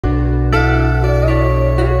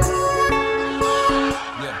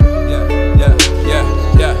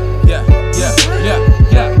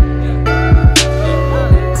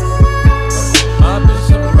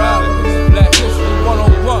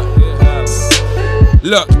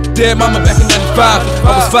Look, dead mama back in 95.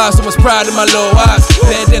 I was 5, so much pride in my little eyes.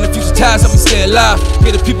 Then the future ties help me stay alive.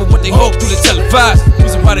 Give the people what they hope through the televised.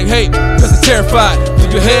 Reason why they hate, cause they're terrified.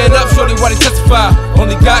 Keep your head up, shorty, why they testify.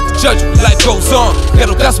 Only God can judge you, life goes on.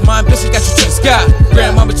 Ghetto gospel, my ambition got you to the sky.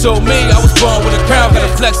 Grandmama told me I was born with a crown. Got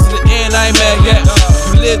a flex to the end, I ain't mad yet.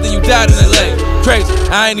 You lived and you died in LA. Crazy,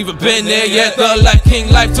 I ain't even been there yet. Thug life,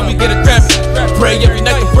 king life, told me get a Grammy. Pray every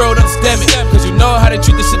night the world understand me. Cause you know how they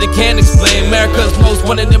treat this shit they can't explain. America's most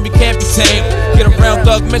one of them we can't be tamed. Get around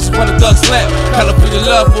thug mentions when the thug slap. California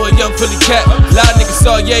love for a young Philly cat. A lot of niggas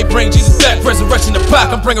saw, yeah, bring Jesus back. Resurrection the pack,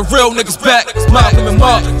 I'm bringing real niggas back. Malcolm and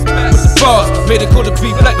Mark with the bars. Made it cool to be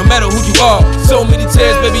black no matter who you are. So many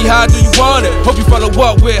tears, baby, how do you want it? Hope you follow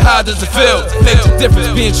up with how does it feel? Makes a difference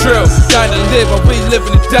being true. Dying to live while we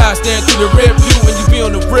living and die. Staring through the rear view when you be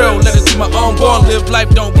on the real. Let it do my own born. Live life,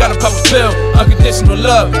 don't gotta pop a pill. Unconditional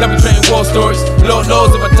love, got me trading war stories. Lord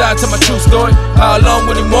knows if I die, tell my true story. How long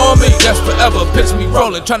will he mourn me? That's forever. Picture me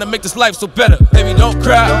rolling, trying to make this life so better. Baby, don't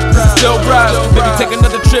cry, still rise. Maybe take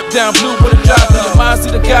another trip down blue with a drive. Through your mind,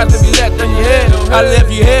 see the guys that be left on your head. I live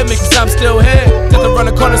you hear me, cause I'm still here. Just around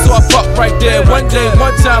the corner, so I park right there. One day,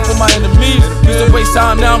 one time for my enemies. Used to waste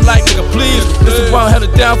time, now I'm like, nigga, please. This is why I'm held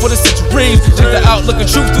it down for the centuries. Check the outlook and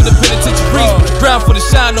truth through the penitentiaries. Ground for the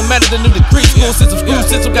shine, no matter the new degree. School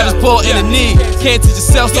system got us poor in the need. Can't teach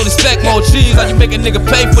yourself, so expect more cheese. How you make a nigga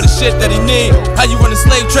pay for the shit that he need? How you run a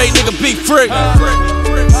slave trade, nigga, be free.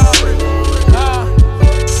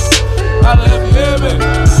 Holla if you hear me.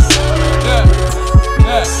 Yeah,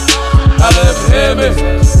 yeah. Holla if you hear me.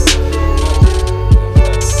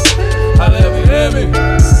 Holla if you hear me.